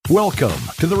Welcome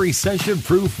to the Recession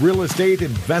Proof Real Estate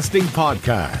Investing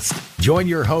Podcast. Join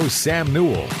your host, Sam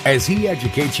Newell, as he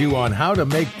educates you on how to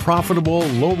make profitable,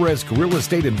 low-risk real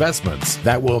estate investments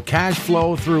that will cash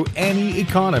flow through any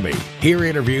economy. Hear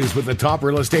interviews with the top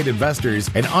real estate investors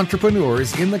and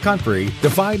entrepreneurs in the country to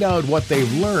find out what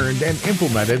they've learned and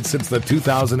implemented since the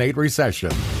 2008 recession.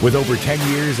 With over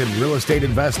 10 years in real estate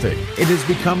investing, it has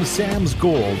become Sam's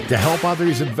goal to help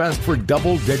others invest for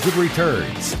double-digit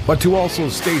returns, but to also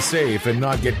stay safe and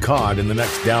not get caught in the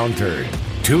next downturn.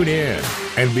 Tune in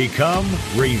and become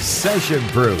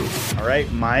recession-proof. All right,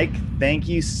 Mike, thank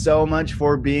you so much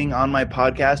for being on my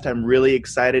podcast. I'm really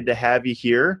excited to have you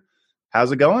here.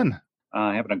 How's it going?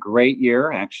 Having a great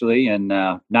year, actually, and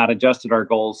not adjusted our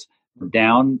goals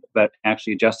down, but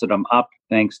actually adjusted them up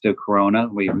thanks to Corona.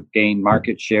 We've gained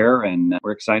market share, and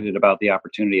we're excited about the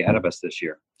opportunity ahead of us this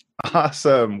year.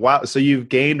 Awesome. Wow. So you've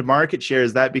gained market share.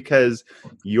 Is that because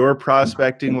you're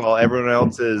prospecting while everyone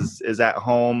else is at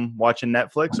home watching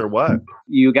Netflix, or what?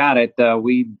 You got it.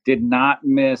 We did not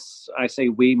miss, I say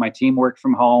we, my team worked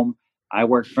from home. I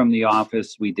worked from the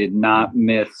office. We did not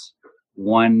miss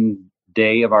one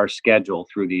day of our schedule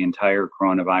through the entire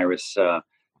coronavirus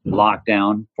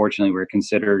lockdown. Fortunately, we're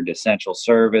considered essential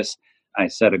service. I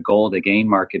set a goal to gain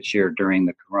market share during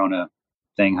the Corona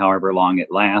thing, however long it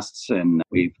lasts. And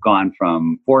we've gone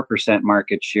from 4%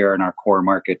 market share in our core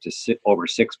market to over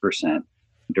 6%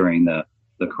 during the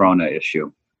Corona issue.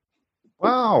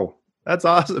 Wow. That's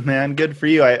awesome, man. Good for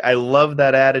you. I love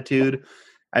that attitude.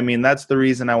 I mean, that's the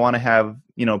reason I want to have,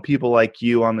 people like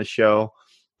you on the show.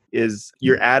 Is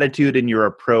your attitude and your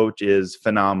approach is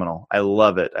phenomenal. I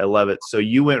love it. I love it. So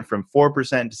you went from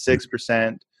 4% to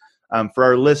 6%. For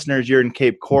our listeners, you're in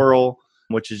Cape Coral,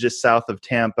 which is just south of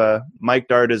Tampa. Mike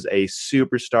Dart is a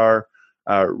superstar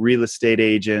real estate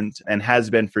agent and has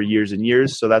been for years and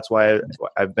years. So that's why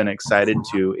I've been excited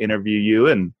to interview you.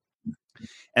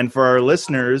 And for our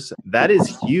listeners, that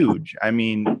is huge. I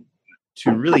mean,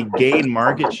 to really gain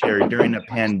market share during a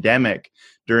pandemic,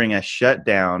 during a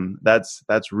shutdown, that's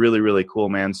really, really cool,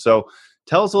 man. So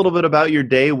tell us a little bit about your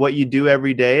day, what you do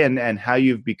every day, and how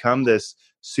you've become this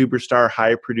superstar,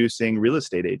 high-producing real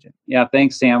estate agent. Yeah,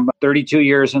 thanks, Sam. 32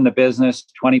 years in the business,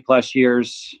 20 plus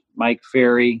years, Mike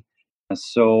Ferry.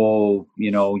 So,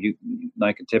 you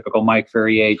like a typical Mike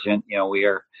Ferry agent, we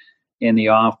are in the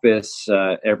office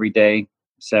every day,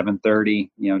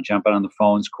 7:30, jumping on the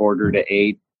phones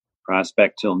 7:45,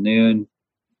 prospect till noon.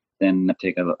 Then I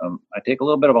take a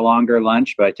little bit of a longer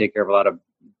lunch, but I take care of a lot of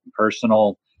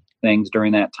personal things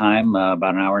during that time,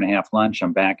 about an hour and a half lunch.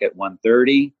 I'm back at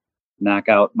 1:30. Knock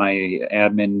out my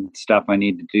admin stuff I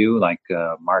need to do, like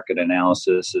market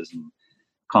analysis and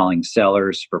calling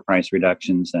sellers for price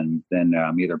reductions. And then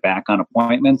I'm either back on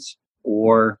appointments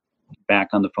or back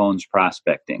on the phones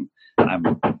prospecting. I've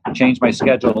changed my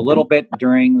schedule a little bit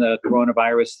during the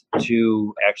coronavirus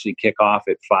to actually kick off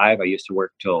at 5. I used to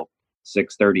work till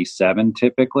 6:37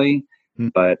 typically,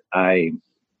 but I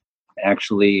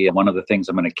actually, one of the things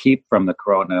I'm going to keep from the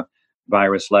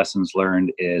coronavirus lessons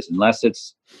learned is, unless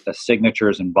it's a signature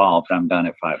is involved, I'm done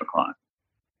at 5 o'clock.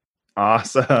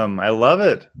 Awesome. I love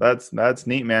it. That's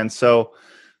neat, man. So,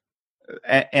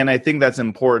 and I think that's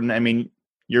important. I mean,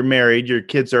 you're married, your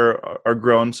kids are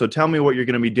grown. So tell me what you're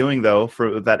going to be doing though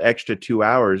for that extra 2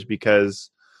 hours, because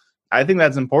I think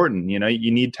that's important. You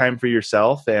need time for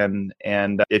yourself, and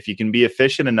if you can be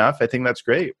efficient enough, I think that's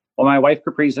great. Well, my wife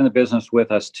Capri's in the business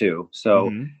with us too.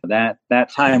 So that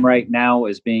time right now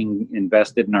is being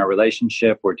invested in our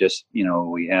relationship. We're just,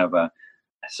 we have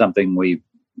something we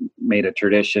made a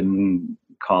tradition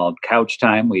called couch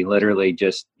time. We literally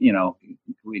just,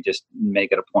 we just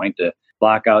make it a point to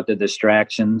block out the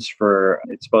distractions for,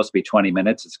 it's supposed to be 20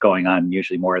 minutes. It's going on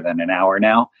usually more than an hour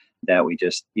now, that we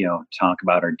just, talk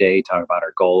about our day, talk about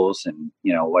our goals, and,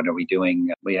 what are we doing?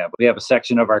 We have a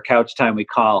section of our couch time we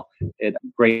call it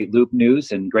Great Loop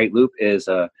News. And Great Loop is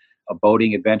a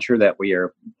boating adventure that we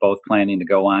are both planning to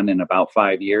go on in about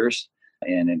 5 years.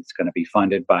 And it's going to be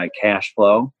funded by cash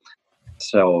flow.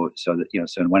 So that,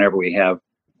 so whenever we have,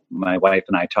 my wife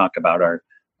and I talk about our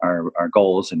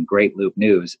goals and Great Loop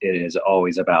News, it is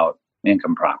always about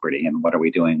income property and what are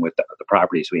we doing with the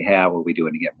properties we have, what are we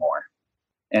doing to get more.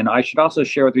 And I should also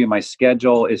share with you, my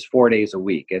schedule is 4 days a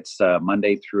week. It's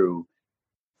Monday through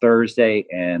Thursday,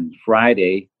 and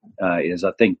Friday is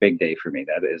a think big day for me.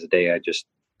 That is a day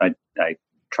I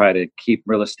try to keep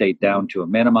real estate down to a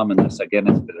minimum. Unless, again,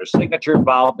 if there's a signature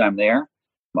involved, I'm there.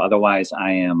 Otherwise,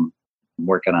 I am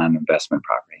working on investment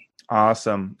property.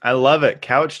 Awesome. I love it.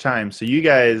 Couch time. So you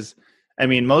guys, I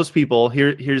mean, most people,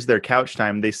 here's their couch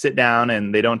time. They sit down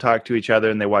and they don't talk to each other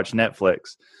and they watch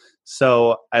Netflix.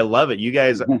 So I love it. You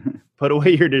guys put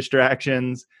away your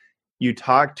distractions, you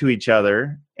talk to each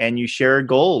other, and you share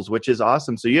goals, which is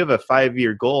awesome. So you have a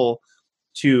 5-year goal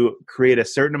to create a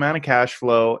certain amount of cash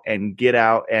flow and get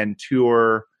out and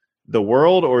tour the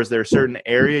world, or is there a certain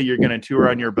area you're going to tour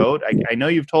on your boat? I know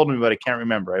you've told me, but I can't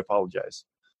remember. I apologize.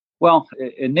 Well,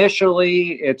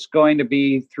 initially, it's going to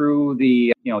be through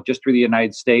just through the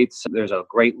United States. There's a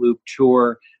Great Loop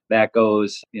tour that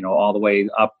goes, all the way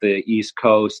up the East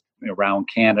Coast, around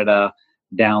Canada,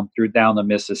 down the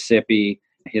Mississippi,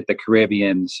 hit the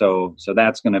Caribbean. So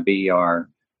that's going to be our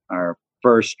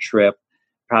first trip.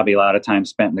 Probably a lot of time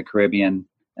spent in the Caribbean,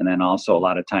 and then also a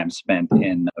lot of time spent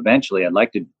in. Eventually, I'd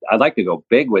like to go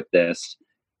big with this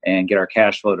and get our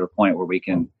cash flow to a point where we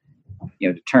can,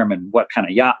 determine what kind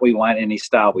of yacht we want, any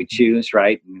style we choose,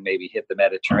 right? And maybe hit the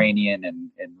Mediterranean and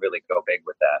really go big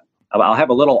with that. I'll have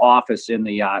a little office in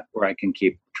the yacht where I can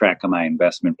keep track of my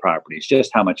investment properties, just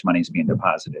how much money is being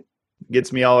deposited.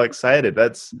 Gets me all excited.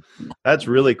 That's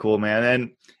really cool,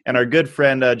 man. And our good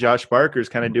friend Josh Barker is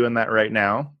kind of doing that right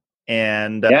now.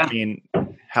 And yeah. I mean,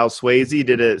 Hal Swayze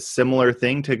did a similar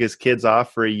thing, took his kids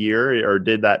off for a year, or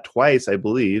did that twice, I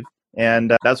believe.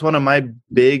 And that's one of my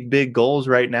big goals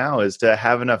right now, is to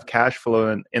have enough cash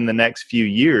flow in the next few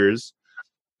years.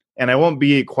 And I won't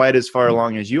be quite as far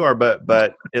along as you are,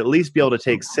 but at least be able to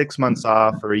take 6 months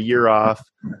off or a year off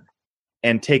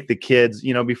and take the kids,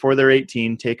 before they're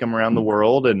 18, take them around the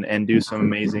world and do some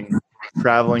amazing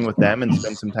traveling with them and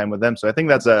spend some time with them. So I think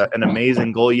that's an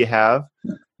amazing goal you have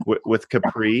with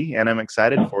Capri, and I'm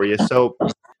excited for you. So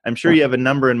I'm sure you have a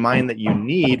number in mind that you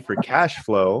need for cash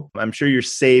flow. I'm sure you're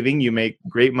saving. You make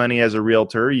great money as a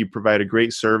realtor. You provide a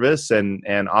great service, and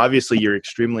obviously you're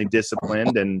extremely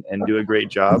disciplined and do a great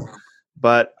job.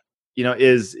 But,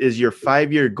 is your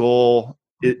 5-year goal,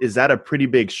 is that a pretty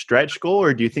big stretch goal,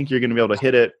 or do you think you're going to be able to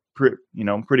hit it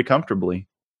pretty comfortably?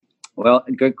 Well,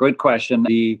 good question.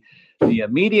 The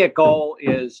immediate goal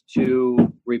is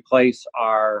to replace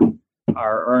our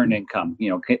earned income,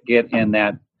 get in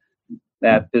that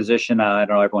position. I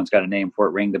don't know, everyone's got a name for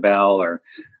it, ring the bell or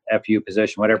FU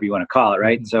position, whatever you want to call it,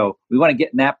 right? Mm-hmm. So we want to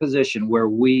get in that position where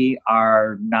we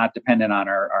are not dependent on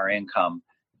our income.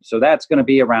 So that's going to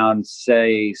be around,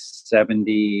 say,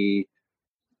 $70,000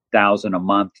 a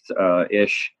month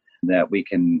ish, that we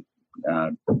can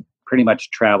pretty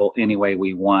much travel any way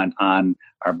we want on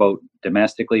our boat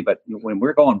domestically. But when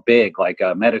we're going big, like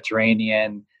a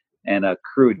Mediterranean and a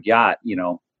crude yacht,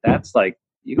 that's like,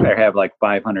 you better have like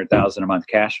 $500,000 a month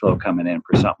cash flow coming in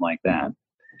for something like that.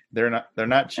 They're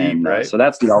not cheap, right? So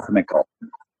that's the ultimate goal.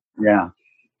 Yeah.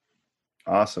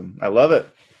 Awesome. I love it.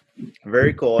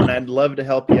 Very cool. And I'd love to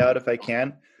help you out if I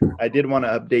can. I did want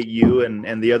to update you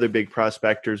and the other big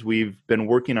prospectors. We've been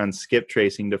working on skip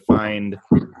tracing to find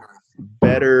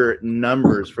better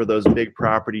numbers for those big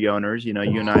property owners. You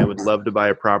and I would love to buy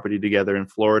a property together in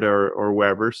Florida or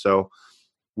wherever. So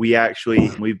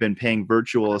we've been paying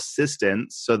virtual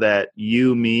assistants so that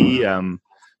you, me,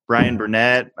 Brian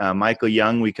Burnett, Michael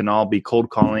Young, we can all be cold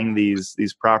calling these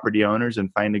property owners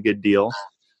and find a good deal.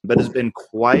 But it's been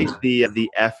quite the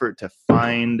effort to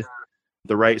find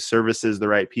the right services, the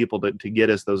right people to get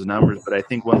us those numbers. But I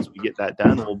think once we get that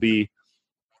done, we'll be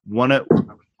one of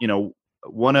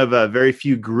very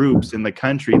few groups in the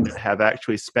country that have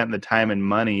actually spent the time and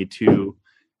money to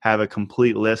have a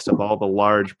complete list of all the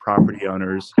large property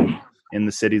owners in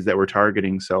the cities that we're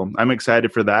targeting. So I'm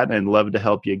excited for that, and I'd love to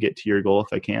help you get to your goal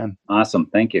if I can. Awesome.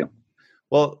 Thank you.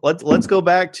 Well, let's go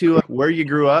back to where you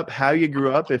grew up, how you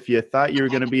grew up. If you thought you were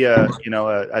going to be a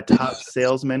top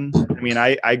salesman, I mean,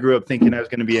 I grew up thinking I was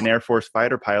going to be an Air Force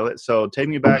fighter pilot. So take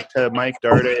me back to Mike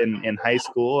Darda in high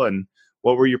school, and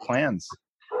what were your plans?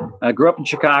 I grew up in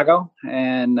Chicago,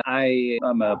 and I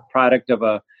am a product of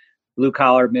a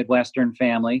blue-collar Midwestern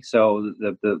family. So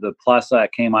the plus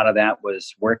that came out of that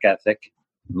was work ethic.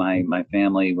 My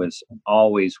family was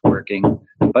always working,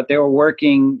 but they were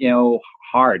working,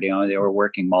 hard. They were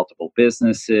working multiple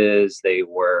businesses. They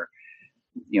were,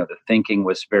 the thinking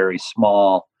was very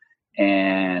small.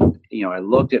 And, I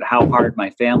looked at how hard my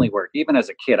family worked. Even as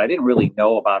a kid, I didn't really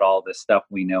know about all this stuff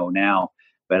we know now.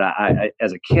 But I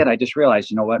as a kid, I just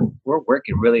realized, we're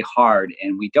working really hard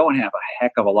and we don't have a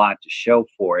heck of a lot to show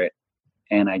for it.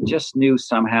 And I just knew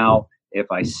somehow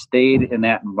if I stayed in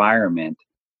that environment,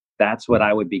 that's what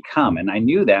I would become. And I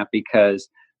knew that because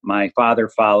my father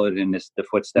followed in the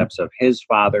footsteps of his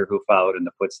father, who followed in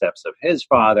the footsteps of his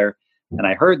father. And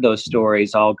I heard those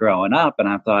stories all growing up. And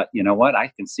I thought,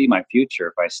 I can see my future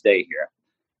if I stay here.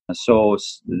 So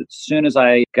as soon as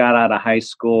I got out of high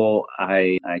school,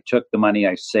 I took the money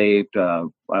I saved. I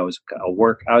was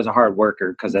a hard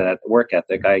worker because of that work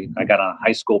ethic. I got on a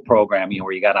high school program,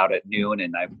 where you got out at noon,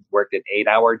 and I worked an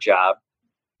 8-hour job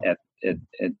at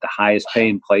the highest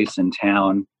paying place in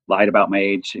town. Lied about my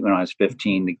age when I was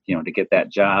 15 to get that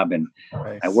job, and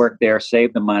Nice. I worked there,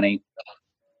 saved the money,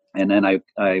 and then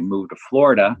I moved to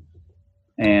Florida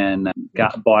and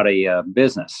bought a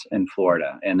business in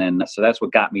Florida. And then, so that's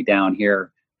what got me down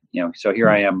here, so here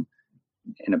I am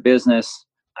in a business.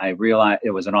 I realized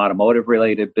it was an automotive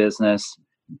related business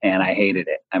and I hated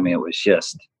it. I mean,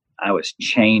 I was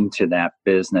chained to that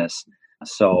business.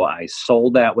 So I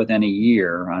sold that within a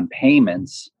year on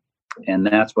payments. And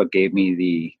that's what gave me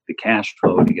the cash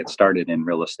flow to get started in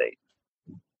real estate.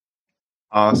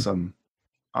 Awesome.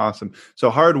 So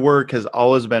hard work has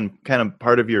always been kind of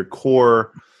part of your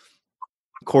core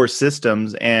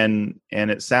systems, and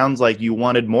it sounds like you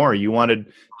wanted more. You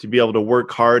wanted to be able to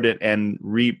work hard and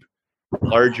reap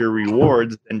larger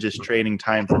rewards than just trading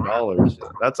time for dollars.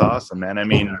 That's awesome, man. I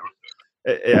mean,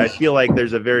 I feel like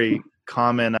there's a very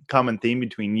common theme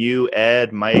between you,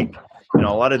 Ed, Mike. A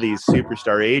lot of these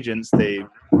superstar agents, they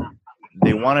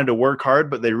wanted to work hard,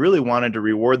 but they really wanted to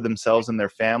reward themselves and their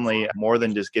family more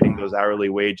than just getting those hourly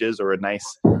wages or a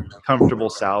nice, comfortable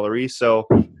salary. So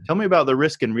tell me about the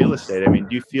risk in real estate. I mean,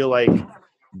 do you feel like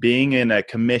being in a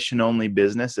commission-only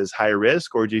business is high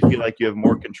risk, or do you feel like you have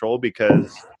more control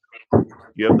because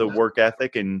you have the work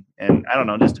ethic? And I don't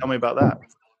know, just tell me about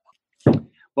that.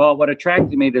 Well, what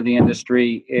attracted me to the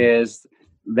industry is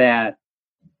that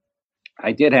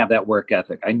I did have that work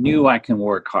ethic. I knew I can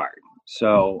work hard.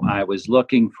 So I was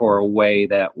looking for a way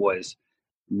that was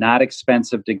not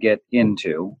expensive to get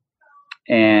into.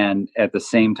 And at the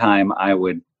same time, I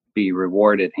would be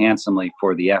rewarded handsomely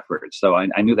for the effort. So I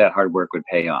knew that hard work would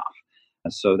pay off.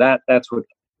 So that's what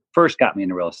first got me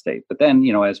into real estate. But then,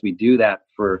 as we do that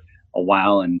for a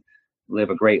while and live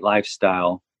a great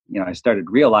lifestyle, I started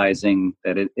realizing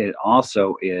that it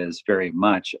also is very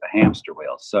much a hamster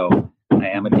wheel. So I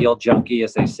am a deal junkie,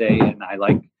 as they say, and I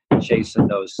like chasing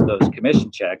those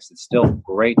commission checks. It's still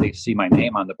great to see my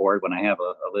name on the board when I have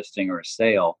a listing or a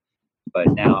sale. But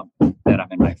now that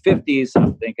I'm in my 50s,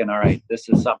 I'm thinking, all right, this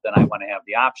is something I want to have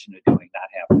the option of doing, not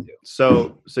have to do.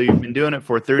 So you've been doing it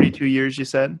for 32 years, you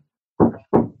said?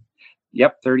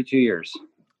 Yep, 32 years.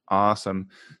 Awesome.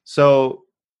 So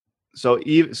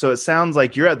it sounds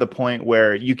like you're at the point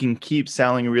where you can keep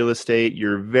selling real estate.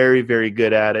 You're very, very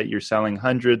good at it. You're selling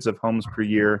hundreds of homes per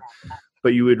year,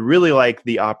 but you would really like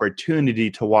the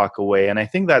opportunity to walk away. And I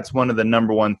think that's one of the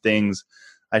number one things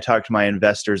I talk to my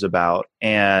investors about.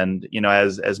 And,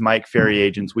 as Mike Ferry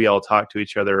agents, we all talk to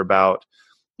each other about,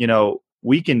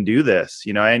 we can do this,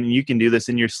 and you can do this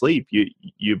in your sleep.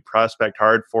 You prospect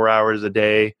hard 4 hours a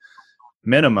day,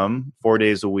 minimum 4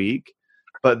 days a week,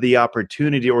 but the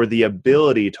opportunity or the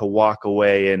ability to walk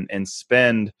away and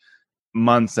spend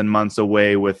months and months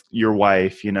away with your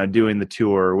wife, doing the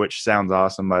tour, which sounds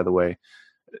awesome, by the way.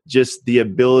 Just the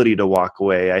ability to walk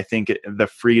away. I think the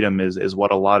freedom is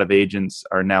what a lot of agents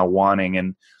are now wanting.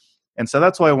 And so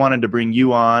that's why I wanted to bring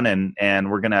you on,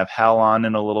 and we're going to have Hal on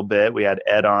in a little bit. We had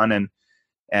Ed on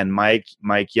and Mike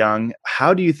Young.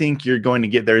 How do you think you're going to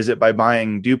get there? Is it by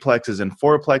buying duplexes and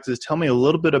fourplexes? Tell me a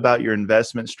little bit about your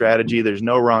investment strategy. There's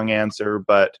no wrong answer,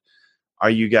 but are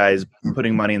you guys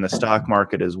putting money in the stock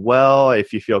market as well?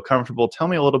 If you feel comfortable, tell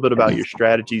me a little bit about your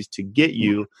strategies to get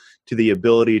you to the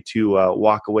ability to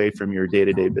walk away from your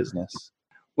day-to-day business.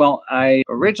 Well, I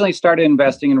originally started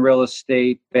investing in real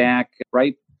estate back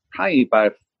probably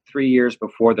about 3 years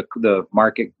before the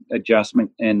market adjustment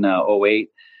in 2008.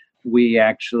 We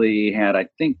actually had, I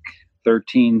think,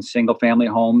 13 single-family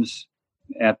homes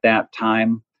at that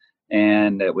time.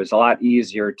 And it was a lot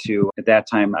easier at that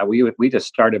time, we just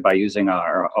started by using a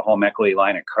home equity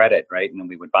line of credit, right? And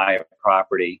we would buy a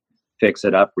property, fix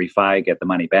it up, refi, get the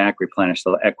money back, replenish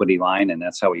the equity line. And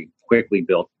that's how we quickly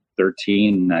built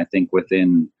 13, I think,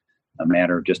 within a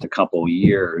matter of just a couple of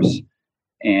years.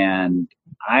 And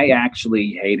I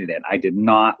actually hated it. I did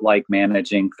not like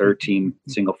managing 13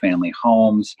 single family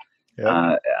homes.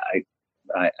 Yep.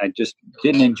 I just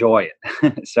didn't enjoy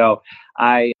it. So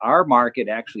our market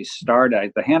actually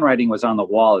started, the handwriting was on the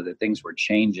wall that things were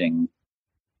changing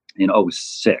in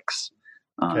 2006.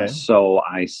 Okay. So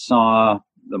I saw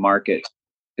the market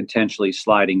potentially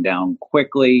sliding down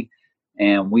quickly,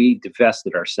 and we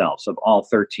divested ourselves of all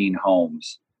 13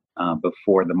 homes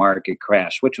before the market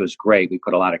crashed, which was great. We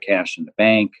put a lot of cash in the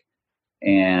bank.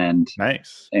 And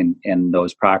nice. And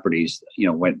those properties,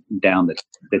 went down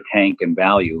the tank in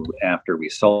value after we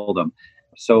sold them.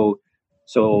 So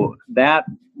So that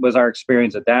was our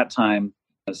experience at that time.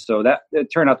 So that it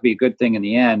turned out to be a good thing in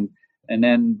the end. And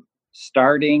then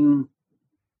starting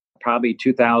probably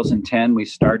 2010, we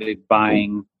started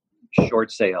buying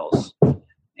short sales.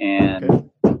 And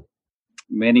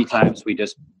many times we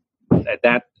just, at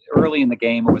that early in the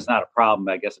game, it was not a problem.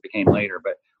 I guess it became later,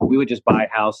 but we would just buy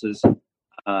houses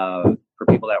for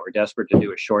people that were desperate to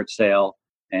do a short sale.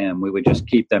 And we would just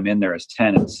keep them in there as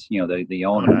tenants, the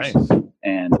owners. Oh, nice.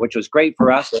 And which was great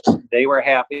for us. They were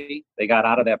happy. They got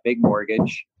out of that big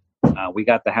mortgage. We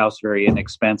got the house very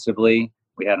inexpensively.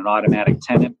 We had an automatic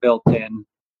tenant built in,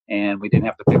 and we didn't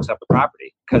have to fix up the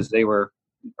property because they were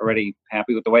already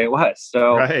happy with the way it was.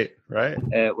 So Right.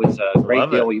 it was a great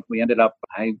deal. We ended up,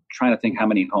 I'm trying to think how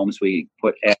many homes we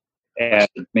put at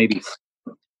maybe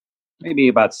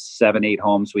about 7-8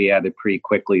 homes we added pretty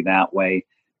quickly that way.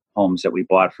 Homes that we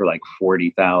bought for like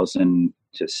 $40,000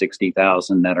 to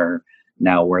 $60,000 that are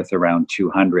now worth around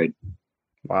 $200,000.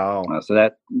 Wow. So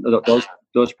that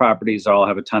those properties all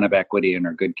have a ton of equity and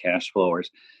are good cash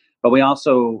flowers. But we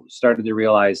also started to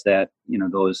realize that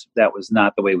that was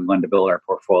not the way we wanted to build our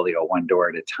portfolio, one door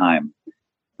at a time.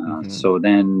 So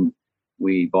then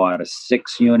we bought a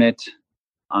 6-unit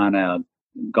on a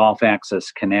Gulf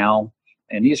Access Canal.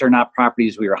 And these are not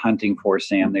properties we were hunting for,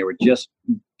 Sam. They were just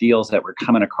deals that were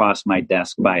coming across my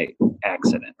desk by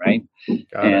accident, right?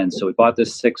 So we bought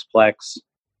this 6-plex.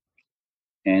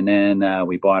 And then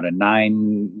we bought a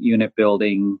 8-unit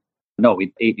building.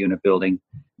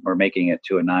 We're making it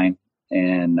to a 9.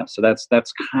 And so that's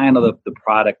kind of the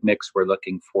product mix we're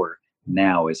looking for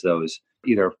now, is those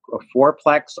either a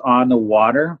 4-plex on the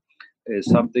water is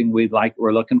something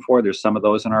we're looking for. There's some of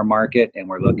those in our market, and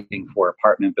we're looking for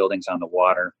apartment buildings on the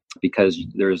water because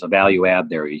there's a value add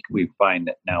there. We find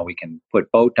that now we can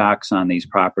put boat docks on these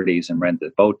properties and rent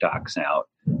the boat docks out.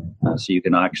 So you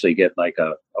can actually get like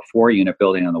a 4-unit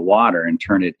building on the water and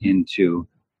turn it into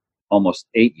almost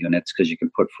 8 units because you can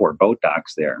put 4 boat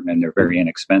docks there, and they're very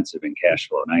inexpensive and cash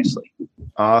flow nicely.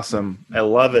 Awesome. I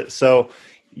love it. So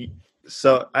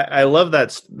I love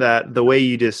that the way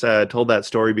you just told that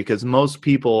story, because most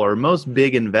people or most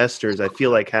big investors, I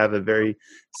feel like, have a very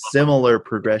similar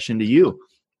progression to you.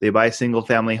 They buy single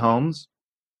family homes.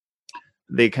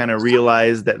 They kind of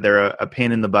realize that they're a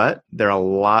pain in the butt. They're a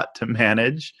lot to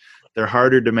manage. They're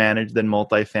harder to manage than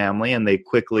multifamily, and they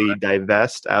quickly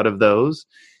divest out of those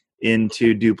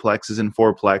into duplexes and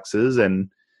 4-plexes, and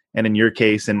in your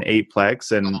case, an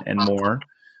 8-plex and more.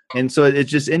 And so it's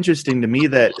just interesting to me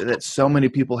that so many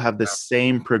people have the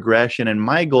same progression. And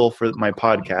my goal for my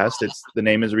podcast, the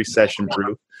name is Recession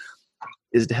Proof,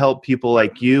 is to help people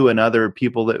like you and other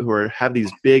people who have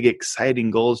these big,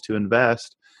 exciting goals to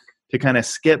invest, to kind of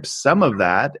skip some of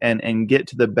that and get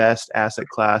to the best asset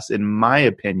class, in my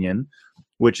opinion,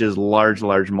 which is large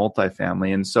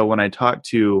multifamily. And so when I talk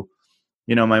to,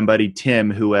 my buddy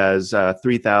Tim, who has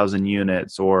 3,000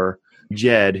 units, or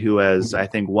Jed, who has, I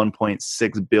think,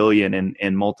 1.6 billion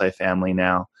in multifamily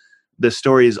now, the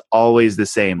story is always the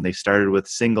same. They started with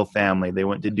single family. They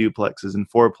went to duplexes and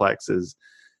 4-plexes.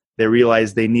 They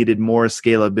realized they needed more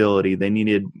scalability. They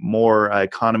needed more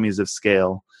economies of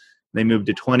scale. They moved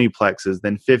to 20-plexes,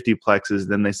 then 50-plexes.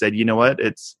 Then they said, you know what?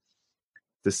 It's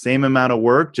the same amount of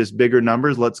work, just bigger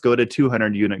numbers. Let's go to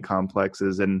 200-unit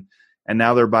complexes. And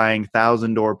now they're buying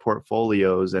 1,000-door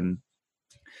portfolios. And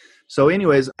so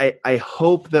anyways, I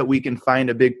hope that we can find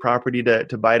a big property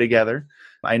to buy together.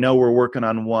 I know we're working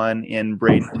on one in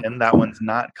Bradenton. That one's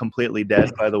not completely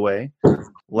dead, by the way.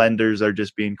 Lenders are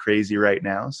just being crazy right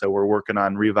now. So we're working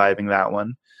on reviving that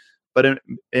one. But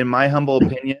in my humble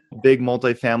opinion, big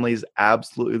multifamily is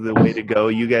absolutely the way to go.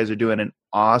 You guys are doing an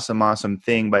awesome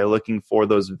thing by looking for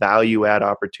those value add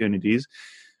opportunities,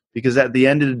 because at the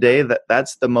end of the day,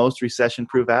 that's the most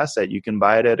recession-proof asset. You can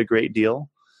buy it at a great deal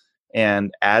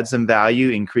and add some value,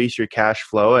 increase your cash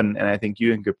flow. And I think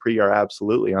you and Capri are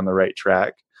absolutely on the right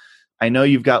track. I know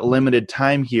you've got limited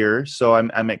time here, so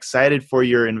I'm excited for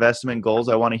your investment goals.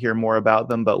 I want to hear more about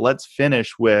them, but let's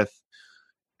finish with,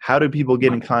 how do people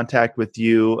get in contact with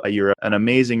you? You're an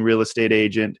amazing real estate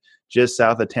agent just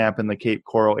south of Tampa in the Cape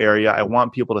Coral area. I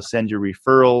want people to send you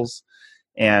referrals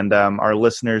and our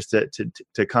listeners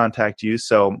to contact you.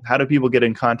 So how do people get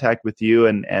in contact with you,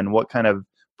 and what kind of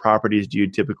properties do you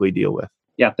typically deal with?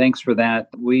 Yeah, thanks for that.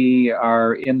 We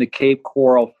are in the Cape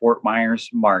Coral, Fort Myers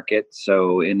market.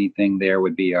 So anything there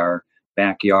would be our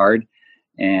backyard.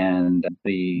 And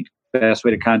the best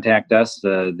way to contact us,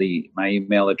 my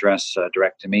email address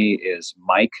direct to me is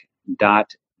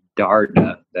mike.darda,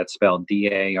 that's spelled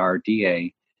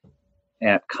DARDA,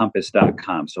 at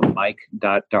compass.com. So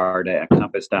mike.darda at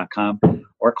compass.com,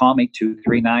 or call me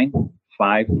 239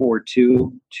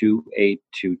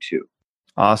 542-2822.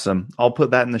 Awesome. I'll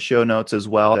put that in the show notes as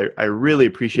well. I really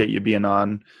appreciate you being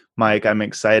on, Mike. I'm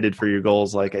excited for your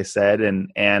goals, like I said,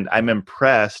 and I'm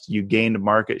impressed you gained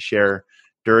market share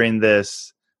during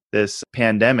this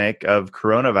pandemic of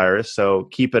coronavirus. So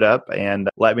keep it up and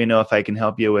let me know if I can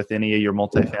help you with any of your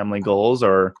multifamily goals,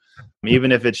 or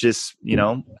even if it's just,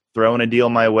 throwing a deal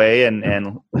my way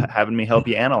and having me help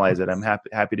you analyze it. I'm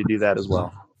happy to do that as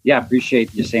well. Yeah,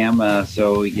 appreciate you, Sam.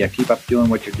 So keep up doing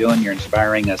what you're doing. You're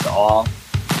inspiring us all.